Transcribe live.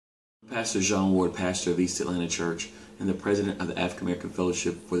Pastor Jéan Ward, pastor of East Atlanta Church and the president of the African American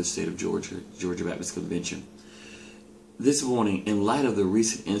Fellowship for the state of Georgia, Georgia Baptist Convention. This morning, in light of the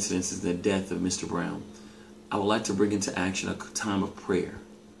recent incidences and the death of Mr. Brown, I would like to bring into action a time of prayer.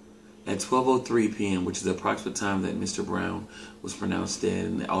 At 12:03 p.m., which is the approximate time that Mr. Brown was pronounced dead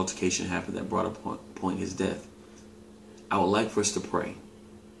and the altercation happened that brought upon his death, I would like for us to pray.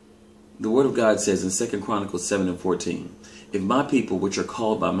 The Word of God says in 2 Chronicles 7:14, "If my people, which are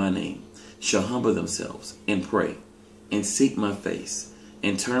called by my name, shall humble themselves and pray and seek my face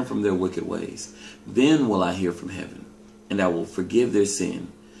and turn from their wicked ways, then will I hear from heaven and I will forgive their sin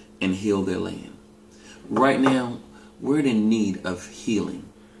and heal their land." Right now, we're in need of healing.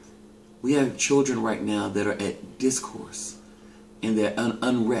 We have children right now that are at discourse and they're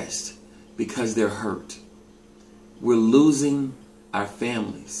unrest because they're hurt. We're losing our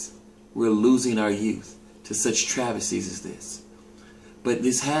families. We're losing our youth to such travesties as this. But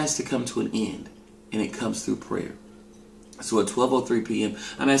this has to come to an end, and it comes through prayer. So at 12:03 p.m.,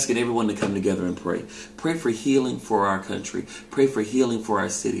 I'm asking everyone to come together and pray. Pray for healing for our country. Pray for healing for our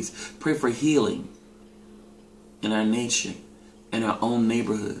cities. Pray for healing in our nation and our own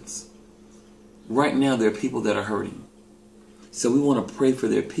neighborhoods. Right now, there are people that are hurting. So we want to pray for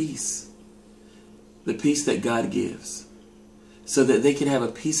their peace, the peace that God gives, so that they can have a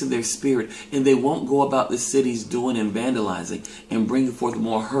peace in their spirit and they won't go about the cities doing and vandalizing and bringing forth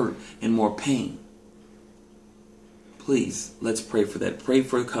more hurt and more pain. Please, let's pray for that. Pray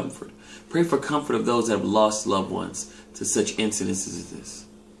for comfort. Pray for comfort of those that have lost loved ones to such incidences as this.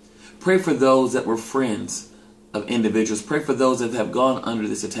 Pray for those that were friends of individuals. Pray for those that have gone under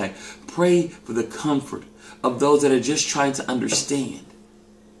this attack. Pray for the comfort of those that are just trying to understand,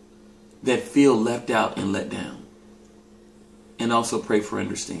 that feel left out and let down. And also pray for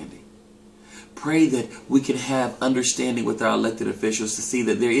understanding. Pray that we can have understanding with our elected officials to see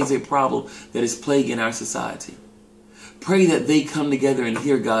that there is a problem that is plaguing our society. Pray that they come together and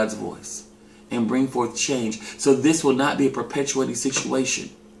hear God's voice and bring forth change, so this will not be a perpetuating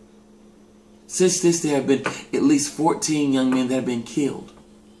situation. Since this, there have been at least 14 young men that have been killed.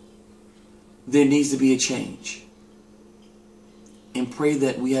 There needs to be a change. And pray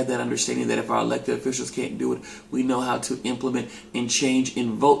that we have that understanding that if our elected officials can't do it, we know how to implement and change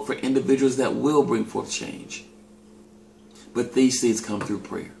and vote for individuals that will bring forth change. But these things come through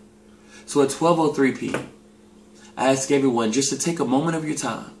prayer. So at 12:03 p.m., I ask everyone just to take a moment of your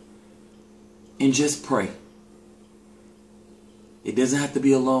time and just pray. It doesn't have to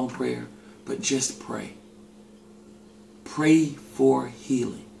be a long prayer, but just pray. Pray for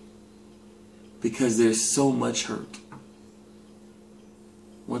healing, because there's so much hurt.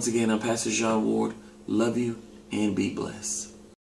 Once again, I'm Pastor Jéan Ward. Love you and be blessed.